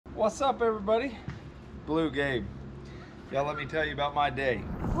What's up, everybody? Bluegabe. Y'all, let me tell you about my day.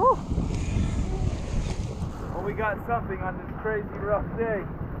 Woo. Well, we got something on this crazy rough day.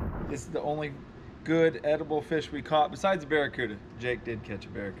 This is the only good edible fish we caught besides a barracuda. Jake did catch a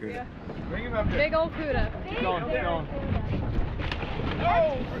barracuda. Yeah. Bring him up there. Big old cuda. Keep going, keep going.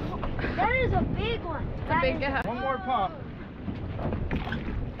 Oh, that is a big one. It's a big guy. One more pop.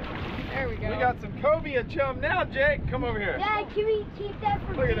 There we go. We got some cobia chum now, Jake. Come over here. Dad, can we keep that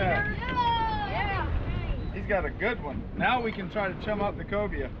for Look at dinner? that. Yeah. He's got a good one. Now we can try to chum up the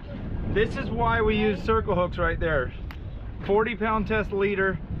cobia. This is why we use circle hooks right there. 40-pound test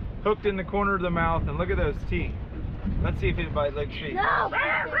leader hooked in the corner of the mouth, and look at those teeth. Let's see if it bites like sheep. No,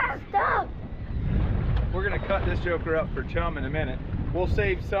 stop. We're gonna cut this joker up for chum in a minute. We'll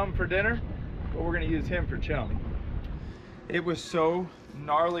save some for dinner, but we're gonna use him for chum. It was so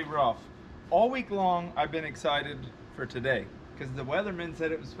gnarly rough. All week long, I've been excited for today because the weatherman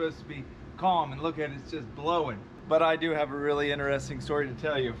said it was supposed to be calm, and look at it, it's just blowing. But I do have a really interesting story to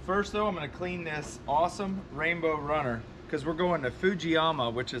tell you. First though, I'm gonna clean this awesome rainbow runner because we're going to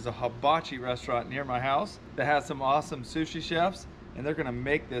Fujiyama, which is a hibachi restaurant near my house that has some awesome sushi chefs, and they're gonna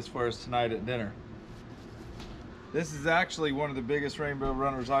make this for us tonight at dinner. This is actually one of the biggest rainbow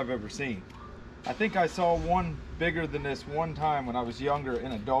runners I've ever seen. I think I saw one bigger than this one time when I was younger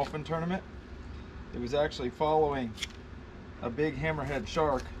in a dolphin tournament. It was actually following a big hammerhead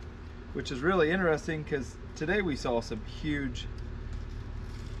shark, which is really interesting because today we saw some huge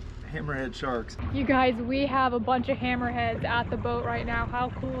hammerhead sharks. You guys, we have a bunch of hammerheads at the boat right now. How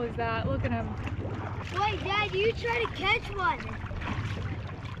cool is that? Look at them. Wait, Dad, you try to catch one.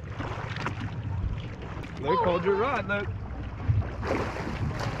 Luke, hold your rod, Luke.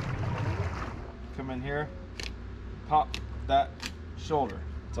 Come in here, pop that shoulder.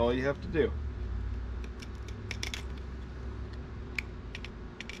 That's all you have to do.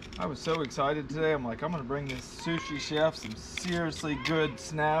 I was so excited today. I'm like, I'm gonna bring this sushi chef some seriously good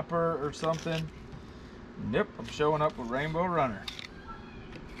snapper or something. Nope, I'm showing up with rainbow runner.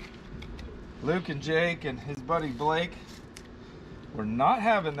 Luke and Jake and his buddy Blake were not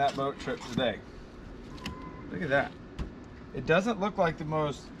having that boat trip today. Look at that. It doesn't look like the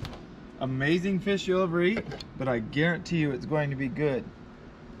most amazing fish you'll ever eat, but I guarantee you it's going to be good.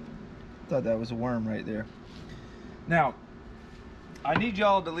 Thought that was a worm right there. Now, I need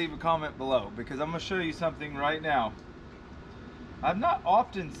y'all to leave a comment below because I'm gonna show you something right now. I've not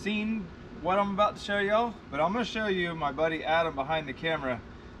often seen what I'm about to show y'all, but I'm gonna show you my buddy Adam behind the camera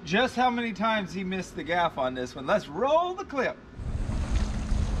just how many times he missed the gaff on this one. Let's roll the clip.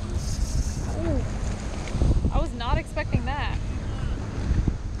 Ooh. I was not expecting that.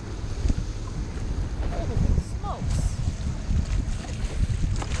 Holy smokes.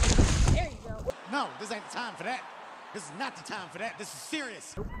 There you go. No, this ain't the time for that. This is not the time for that. This is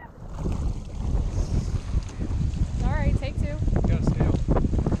serious. All right, take two. Got a scale.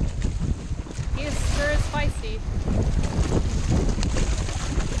 He sure is feisty.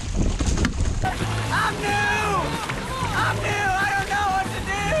 I'm new! I'm new! I don't know what to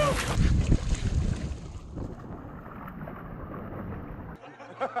do!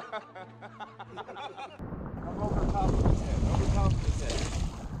 I'm over top of his head. Over top of his head.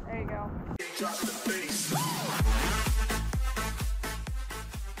 There you go.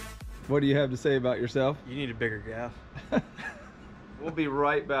 What do you have to say about yourself? You need a bigger gaff. We'll be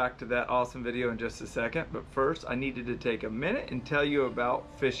right back to that awesome video in just a second, but first I needed to take a minute and tell you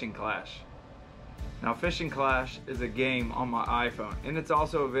about Fishing Clash. Now, Fishing Clash is a game on my iPhone, and it's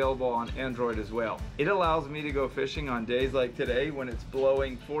also available on Android as well. It allows me to go fishing on days like today when it's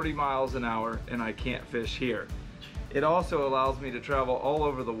blowing 40 miles an hour and I can't fish here. It also allows me to travel all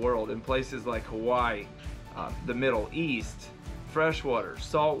over the world in places like Hawaii, the Middle East, freshwater,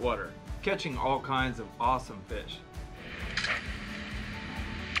 saltwater, catching all kinds of awesome fish.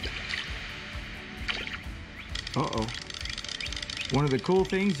 Uh-oh. One of the cool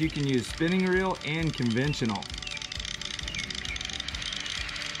things, you can use spinning reel and conventional.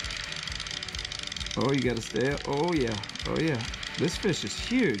 Oh, you gotta stay up. Oh yeah, oh yeah. This fish is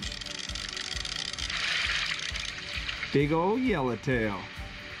huge. Big old yellowtail.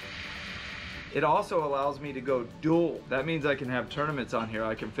 It also allows me to go dual. That means I can have tournaments on here.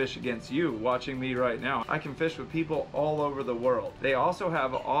 I can fish against you watching me right now. I can fish with people all over the world. They also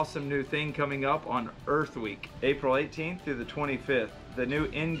have an awesome new thing coming up on Earth Week, April 18th through the 25th. the new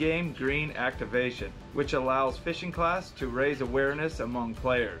in-game green activation, which allows fishing class to raise awareness among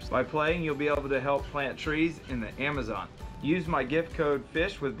players. By playing, you'll be able to help plant trees in the Amazon. Use my gift code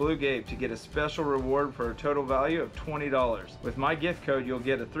FISH with Bluegabe to get a special reward for a total value of $20. With my gift code, you'll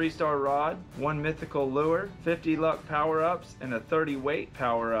get a 3-star rod, 1 mythical lure, 50 luck power-ups, and a 30 weight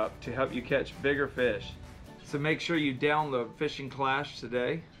power-up to help you catch bigger fish. So make sure you download Fishing Clash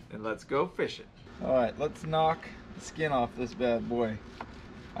today, and let's go fishing. All right, let's knock the skin off this bad boy.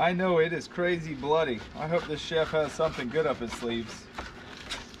 I know it is crazy bloody. I hope this chef has something good up his sleeves.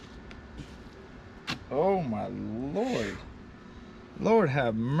 Oh my Lord. Lord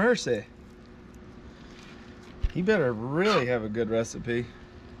have mercy. He better really have a good recipe.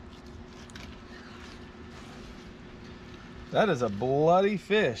 That is a bloody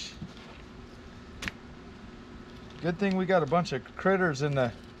fish. Good thing we got a bunch of critters in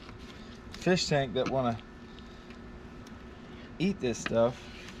the fish tank that want to eat this stuff.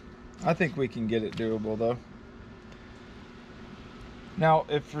 I think we can get it doable though. Now,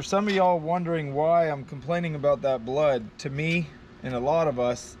 if for some of y'all wondering why I'm complaining about that blood, to me and a lot of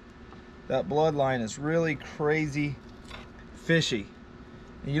us, that bloodline is really crazy fishy.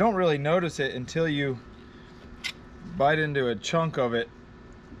 And you don't really notice it until you bite into a chunk of it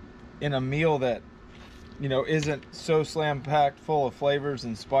in a meal that, you know, isn't so slam packed full of flavors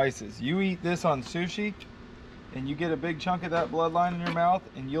and spices. You eat this on sushi and you get a big chunk of that bloodline in your mouth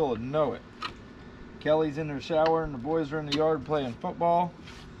and you'll know it. Kelly's in her shower and the boys are in the yard playing football.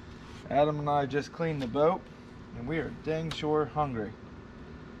 Adam and I just cleaned the boat and we are dang sure hungry.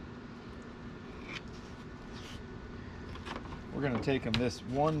 We're gonna take him this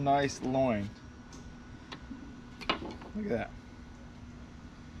one nice loin. Look at that.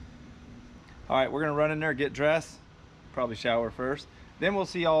 All right, we're gonna run in there, get dressed, probably shower first. Then we'll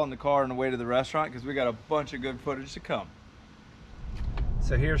see y'all in the car on the way to the restaurant because we got a bunch of good footage to come.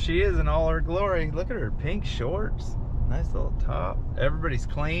 So here she is in all her glory. Look at her pink shorts, nice little top. Everybody's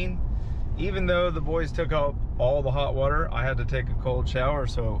clean. Even though the boys took out all the hot water, I had to take a cold shower,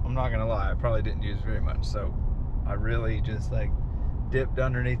 so I'm not gonna lie, I probably didn't use very much. So I really just like dipped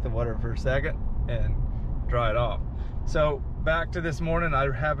underneath the water for a second and dried off. So back to this morning,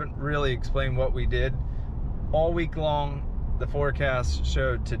 I haven't really explained what we did. All week long, the forecast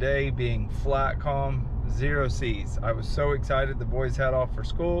showed today being flat, calm, 0 seas. I was so excited. The boys had off for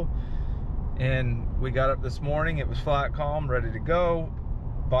school and we got up this morning, it was flat, calm, ready to go.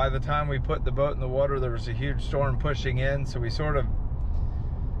 By the time we put the boat in the water, there was a huge storm pushing in, so we sort of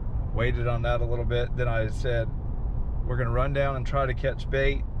waited on that a little bit. Then I said, we're gonna run down and try to catch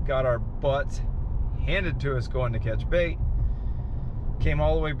bait. Got our butts handed to us going to catch bait. Came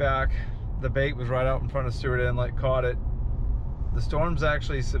all the way back. The bait was right out in front of Stewart Inlet, caught it. The storm's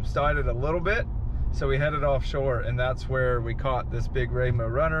actually subsided a little bit, so we headed offshore, and that's where we caught this big rainbow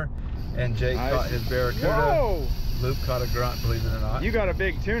runner, and Jake caught his barracuda. Whoa! Luke caught a grunt, believe it or not. You got a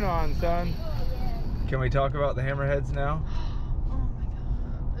big tuna on, son. Can we talk about the hammerheads now? Oh my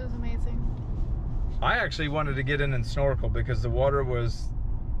god, it was amazing. I actually wanted to get in and snorkel because the water was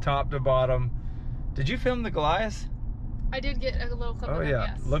top to bottom. Did you film the Goliath? I did get a little clip of it, Yeah.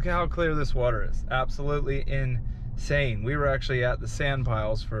 yes. Look at how clear this water is. Absolutely insane. We were actually at the sand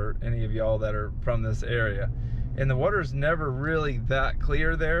piles for any of y'all that are from this area. And the water's never really that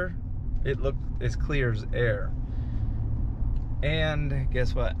clear there. It looked as clear as air. And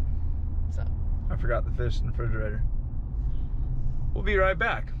guess what? So I forgot the fish in the refrigerator. We'll be right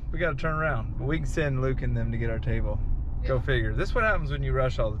back. We gotta turn around. But we can send Luke and them to get our table. Go figure. This is what happens when you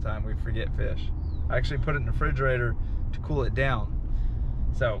rush all the time. We forget fish. I actually put it in the refrigerator to cool it down.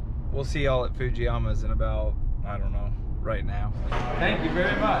 So we'll see y'all at Fujiyama's in about, I don't know, right now. Thank you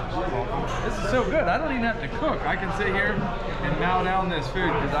very much. This is so good. I don't even have to cook. I can sit here and mow down this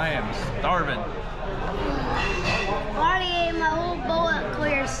food because I am starving. I already ate my whole bowl of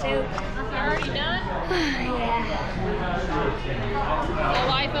clear soup. you're already done? Yeah. The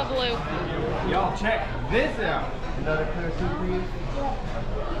life of Luke. Y'all check this out. Another clear soup for you?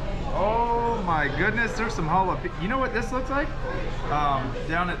 Oh my goodness, there's some jalapeno. You know what this looks like?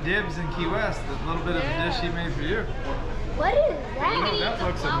 Down at Dibs in Key West, the little bit of a dish he made for you. What is that? Oh, that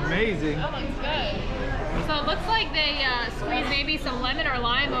looks amazing. That looks good. So it looks like they squeezed maybe some lemon or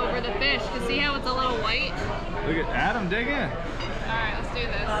lime over the fish to see how it's a little white. Look at Adam digging. All right, let's do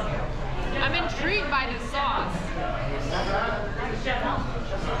this. I'm intrigued by this sauce.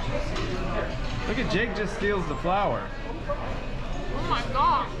 Look at Jake just steals the flour. Oh my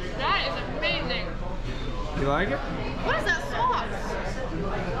god, that is amazing. You like it? What is that sauce?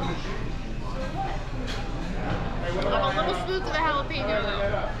 I'm a little spooked of the jalapeno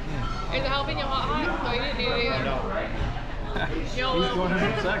though. Is the jalapeno hot? Oh, you didn't need it either. YOLO. He's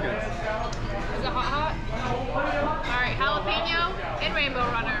 100 seconds. Is it hot? All right, jalapeno and rainbow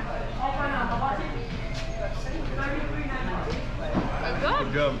runner.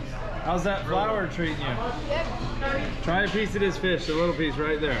 Good. Good. How's that flour treating you? Good. Try a piece of this fish, the little piece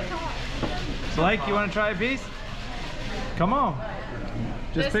right there. Blake, you want to try a piece? Come on.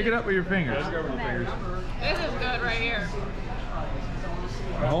 Just pick it up with your fingers. This is good right here.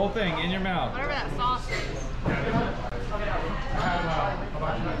 The whole thing in your mouth. Whatever that sauce is.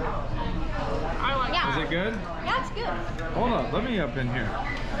 I like Yeah. Is it good? Yeah, it's good. Hold on, let me up in here.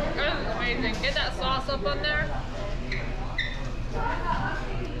 This is amazing. Get that sauce up on there.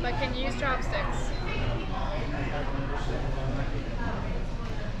 But can you use chopsticks?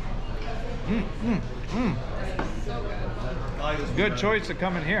 So good. Good choice to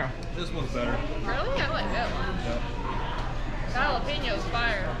come in here. This one's better. Really? I like that one. That jalapeno's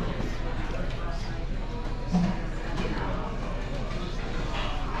fire.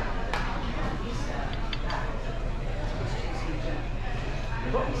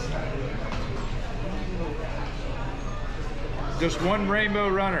 Just one rainbow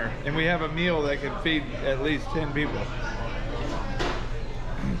runner, and we have a meal that can feed at least 10 people.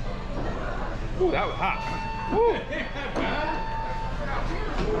 Ooh, that was hot. Woo.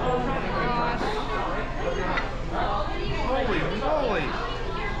 Holy moly!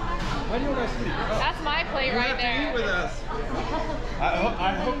 Why do you want to sleep? That's my plate You right have to there. eat with us.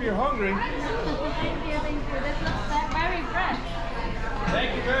 I hope you're hungry. Thank you. This looks very fresh.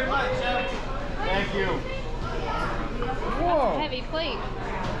 Thank you very much, Chef. Thank you. Whoa! Heavy plate.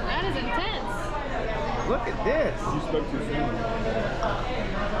 That is intense. Look at this. You spoke too soon.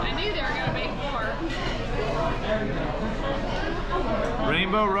 I knew they were gonna make more.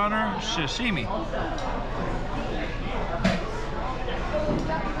 Rainbow runner sashimi.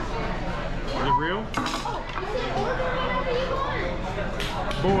 Is it real?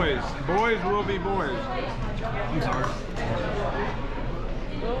 Boys will be boys. I'm sorry.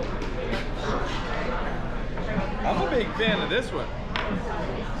 I'm a big fan of this one.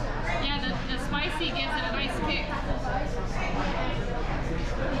 Yeah, the spicy gives it a nice kick.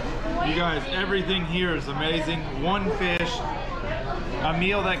 You guys, everything here is amazing. One fish, a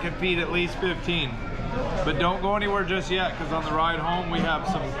meal that can feed at least 15. But don't go anywhere just yet, because on the ride home we have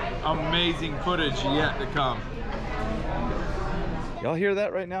some amazing footage yet to come. Y'all hear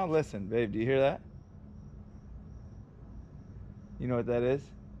that right now? Listen, babe, do you hear that? You know what that is?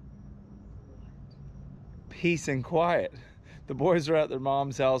 Peace and quiet. The boys are at their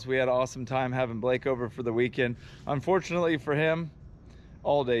mom's house. We had an awesome time having Blake over for the weekend. Unfortunately for him,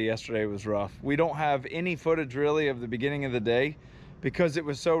 all day yesterday was rough. We don't have any footage really of the beginning of the day because it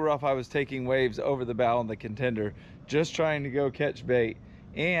was so rough. I was taking waves over the bow of the contender, just trying to go catch bait,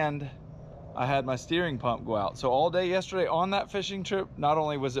 and I had my steering pump go out. So all day yesterday on that fishing trip, not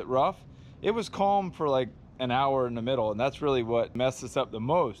only was it rough, it was calm for like an hour in the middle, and that's really what messed us up the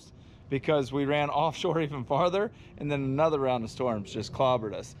most, because we ran offshore even farther, and then another round of storms just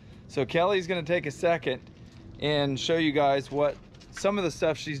clobbered us. So Kelly's gonna take a second and show you guys what some of the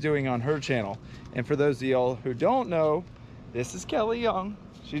stuff she's doing on her channel. And for those of y'all who don't know, this is Kelly Young.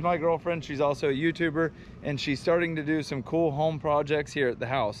 She's my girlfriend. She's also a YouTuber, and she's starting to do some cool home projects here at the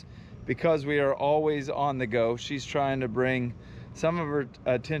house. Because we are always on the go, she's trying to bring some of her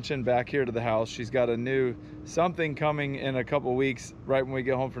attention back here to the house. She's got a new something coming in a couple weeks, right when we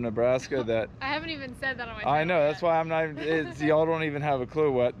get home from Nebraska. That I haven't even said that on my channel I know, yet. that's why I'm not, y'all don't even have a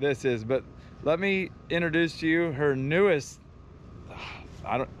clue what this is. But let me introduce to you her newest,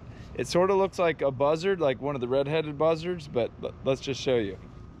 it sort of looks like a buzzard, like one of the red-headed buzzards, but let's just show you.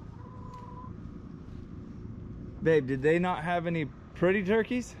 Babe, did they not have any pretty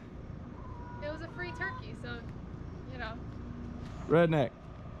turkeys? It was a free turkey, so, you know. Redneck.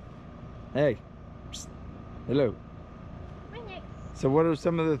 Hey. Psst. Hello. So what are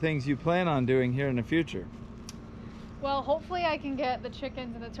some of the things you plan on doing here in the future? Well, hopefully I can get the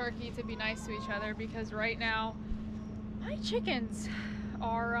chickens and the turkey to be nice to each other, because right now my chickens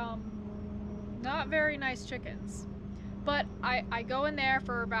are not very nice chickens. But I go in there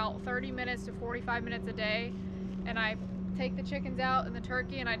for about 30 minutes to 45 minutes a day, and I take the chickens out and the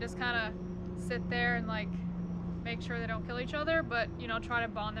turkey, and I just kind of sit there and like make sure they don't kill each other, but you know, try to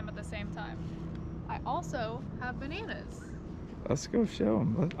bond them at the same time. I also have bananas. Let's go show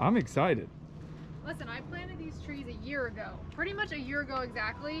them. I'm excited. Listen, I planted these trees a year ago, pretty much a year ago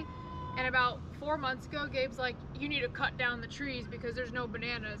exactly, and about 4 months ago, Gabe's like, you need to cut down the trees because there's no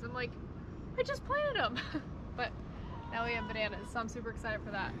bananas. I'm like, I just planted them. But now we have bananas, so I'm super excited for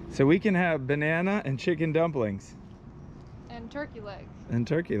that. So we can have banana and chicken dumplings. And turkey legs. And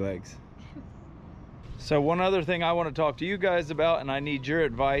turkey legs. So one other thing I want to talk to you guys about, and I need your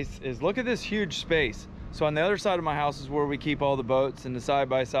advice, is look at this huge space. So on the other side of my house is where we keep all the boats and the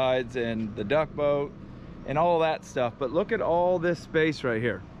side-by-sides and the duck boat and all that stuff. But look at all this space right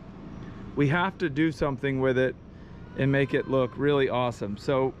here. We have to do something with it and make it look really awesome.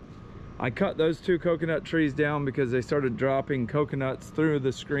 So I cut those 2 coconut trees down because they started dropping coconuts through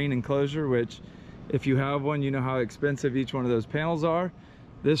the screen enclosure, which if you have one, you know how expensive each one of those panels are.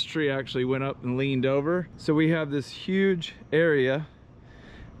 This tree actually went up and leaned over. So we have this huge area,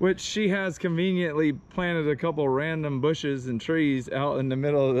 which she has conveniently planted a couple random bushes and trees out in the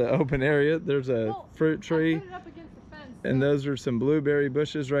middle of the open area. There's a fruit tree, I put it up against the fence, and those are some blueberry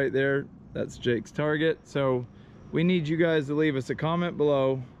bushes right there. That's Jake's target. So we need you guys to leave us a comment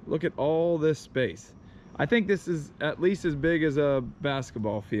below. Look at all this space. I think this is at least as big as a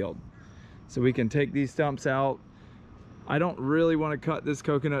basketball field. So we can take these stumps out. I don't really want to cut this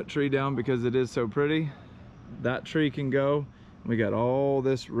coconut tree down because it is so pretty. That tree can go. We got all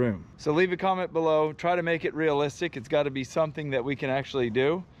this room. So leave a comment below. Try to make it realistic. It's got to be something that we can actually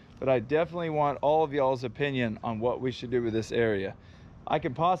do. But I definitely want all of y'all's opinion on what we should do with this area. I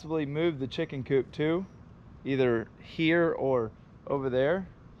could possibly move the chicken coop too, either here or over there.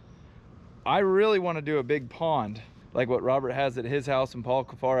 I really want to do a big pond like what Robert has at his house and Paul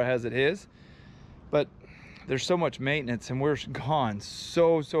Kafara has at his. But there's so much maintenance and we're gone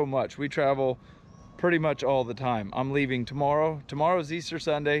so much. We travel pretty much all the time. I'm leaving tomorrow. Tomorrow's Easter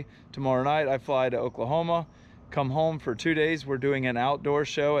Sunday. Tomorrow night I fly to Oklahoma, come home for 2 days. We're doing an outdoor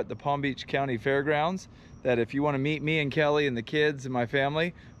show at the Palm Beach County Fairgrounds that if you want to meet me and Kelly and the kids and my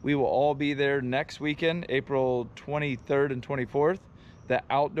family, we will all be there next weekend, April 23rd and 24th. The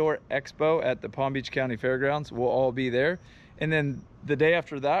outdoor expo at the Palm Beach County Fairgrounds, we'll all be there. And then the day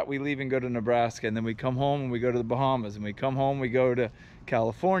after that, we leave and go to Nebraska, and then we come home and we go to the Bahamas, and we come home, we go to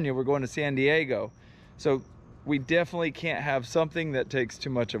California, we're going to San Diego. So we definitely can't have something that takes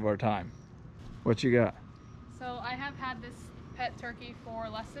too much of our time. What you got? So I have had this pet turkey for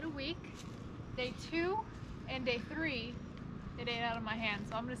less than a week. Day 2 and day 3, it ate out of my hand.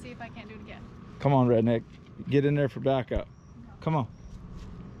 So I'm gonna see if I can't do it again. Come on, Redneck. Get in there for backup. Come on.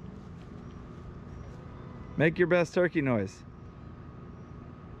 Make your best turkey noise.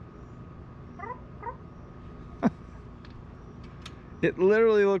 It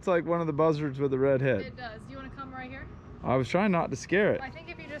literally looks like one of the buzzards with a red head. It does. Do you want to come right here? I was trying not to scare it. I think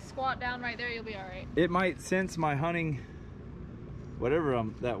if you just squat down right there, you'll be all right. It might sense my hunting, whatever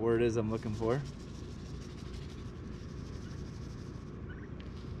that word is I'm looking for.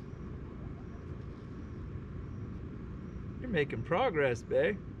 You're making progress,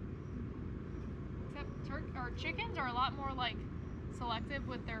 babe. Except chickens are a lot more like selective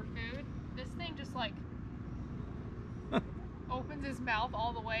with their food. This thing just like opens his mouth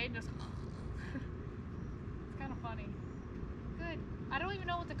all the way and just it's kind of funny. Good. I don't even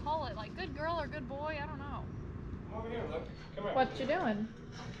know what to call it. Like good girl or good boy. I don't know. Over here, look. Come here. What you doing?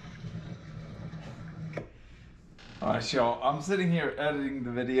 Alright, y'all, I'm sitting here editing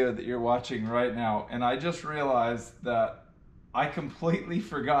the video that you're watching right now, and I just realized that I completely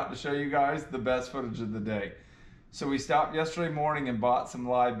forgot to show you guys the best footage of the day. So we stopped yesterday morning and bought some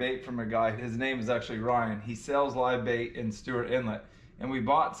live bait from a guy. His name is actually Ryan. He sells live bait in Stewart Inlet, and we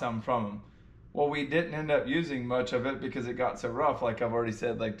bought some from him. Well, we didn't end up using much of it because it got so rough, like I've already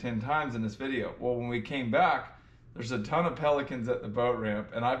said like 10 times in this video. Well, when we came back, there's a ton of pelicans at the boat ramp,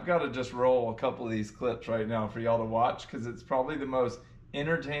 and I've got to just roll a couple of these clips right now for y'all to watch because it's probably the most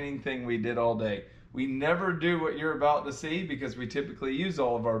entertaining thing we did all day. We never do what you're about to see because we typically use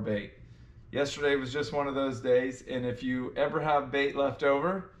all of our bait. Yesterday was just one of those days, and if you ever have bait left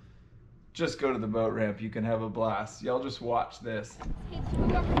over, just go to the boat ramp. You can have a blast. Y'all just watch this.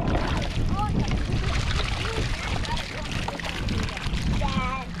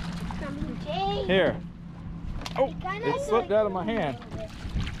 Here. Oh, it slipped out of my hand.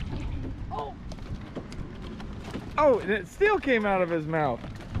 Oh, and it still came out of his mouth.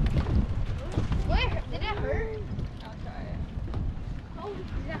 Where? Did it hurt? I'll try it. Oh,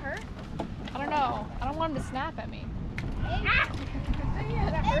 did it hurt? I don't know. I don't want him to snap at me. Ah!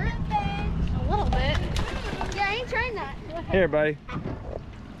 Did that hurt? A little bit. Yeah, I ain't trying that. Here, buddy. It kind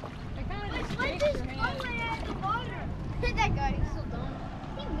of just What's breaks this your hand. going at the water? That guy, he's so dumb.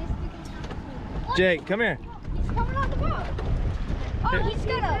 He missed it. Jake, come here. He's coming on the boat. Oh,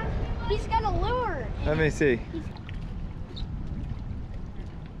 he's got a lure. Let me see.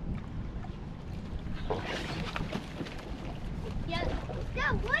 Yeah.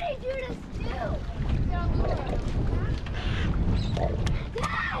 Dad, what did you just do?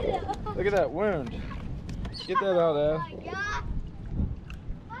 Dad! Look at that wound. Get that out, Dad. Oh my God.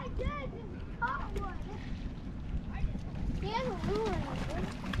 My dad just caught one. He has a lure.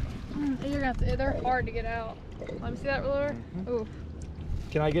 You're gonna have to, they're hard to get out. Let me see that lure. Ooh.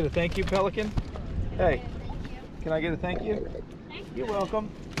 Can I get a thank you, Pelican? Hey, Thank you. can I get a thank you? You're welcome.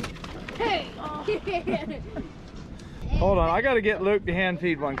 Hey! Hold on, I gotta get Luke to hand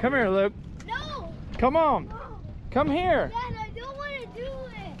feed one. Come here, Luke. No! Come on. No! Come here. Dad, I don't want to do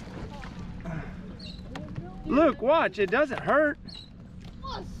it! Luke, watch. It doesn't hurt.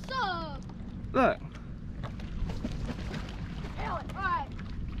 What's up? Look. Alright.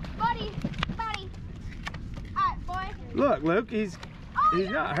 Buddy. Alright, boy. Look, Luke. He's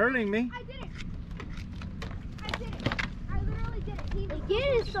not hurting me. I did it. I literally did it. He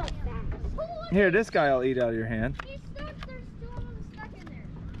is so fast. Here, this guy will eat out of your hand. He's stuck. There's still almost stuck in there.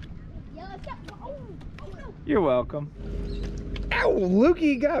 Yeah, it's up. Oh no. You're welcome. Ow,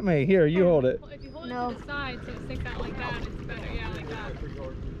 Lukey got me. Here, you hold it. If you hold it to the side so it sticks out like that, it's better. Yeah, like that.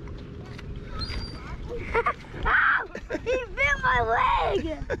 Ow! He bit my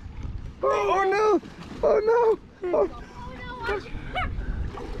leg! Oh no! Oh no! Oh,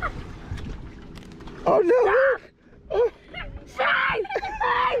 oh no, Luke! Oh. Save!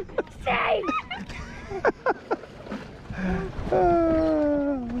 Save!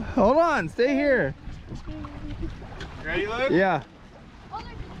 Hold on, stay here. Ready, Luke? Yeah.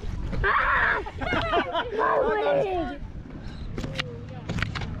 Ah! My leg!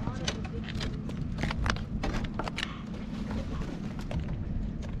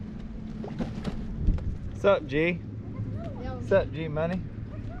 What's up, G? What's up, G Money?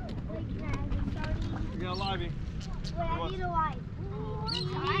 We got a livey. Wait, I need a light.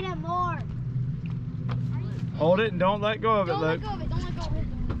 I need it more. Hold it and don't let go of it, Don't let Luke. go of it. Don't let go of it.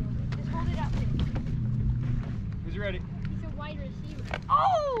 Just hold it up. Who's ready? He's a wide receiver.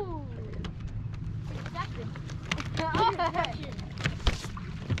 Oh! Reception.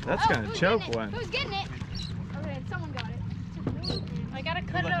 That's gonna who's choke getting it? one. Who's getting it? Okay, someone got it. I gotta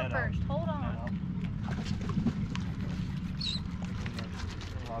cut it up first. Hold on.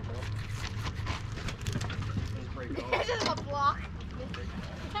 This is a block.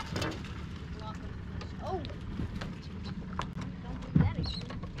 Oh. Don't do that again.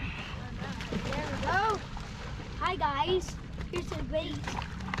 There we go. Hi guys. Here's some bait.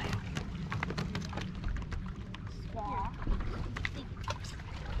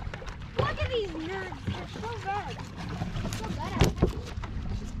 Look at these nerds. They're so good. So good at it.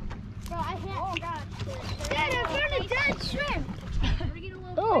 Bro, I hit. Dad, I found a dead shrimp.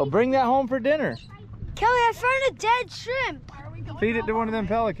 Oh, bring that home for dinner. Kelly, I found a dead shrimp. Feed it to one of them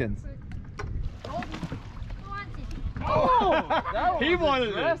pelicans. Oh, He wanted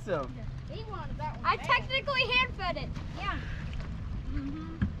it. aggressive. he wanted that one. I technically hand fed it. Yeah.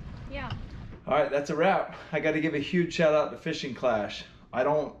 Yeah. All right, that's a wrap. I got to give a huge shout out to Fishing Clash. I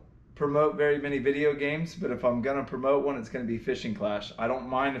don't promote very many video games, but if I'm gonna promote one, it's gonna be Fishing Clash. I don't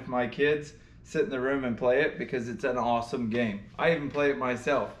mind if my kids sit in the room and play it because it's an awesome game. I even play it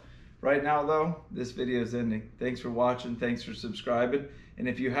myself. Right now though, this video is ending. Thanks for watching, thanks for subscribing. And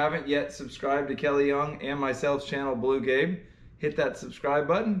if you haven't yet subscribed to Kelly Young and myself's channel, Bluegabe, hit that subscribe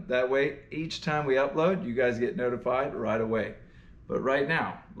button. That way, each time we upload, you guys get notified right away. But right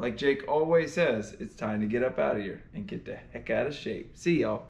now, like Jake always says, it's time to get up out of here and get the heck out of shape. See y'all.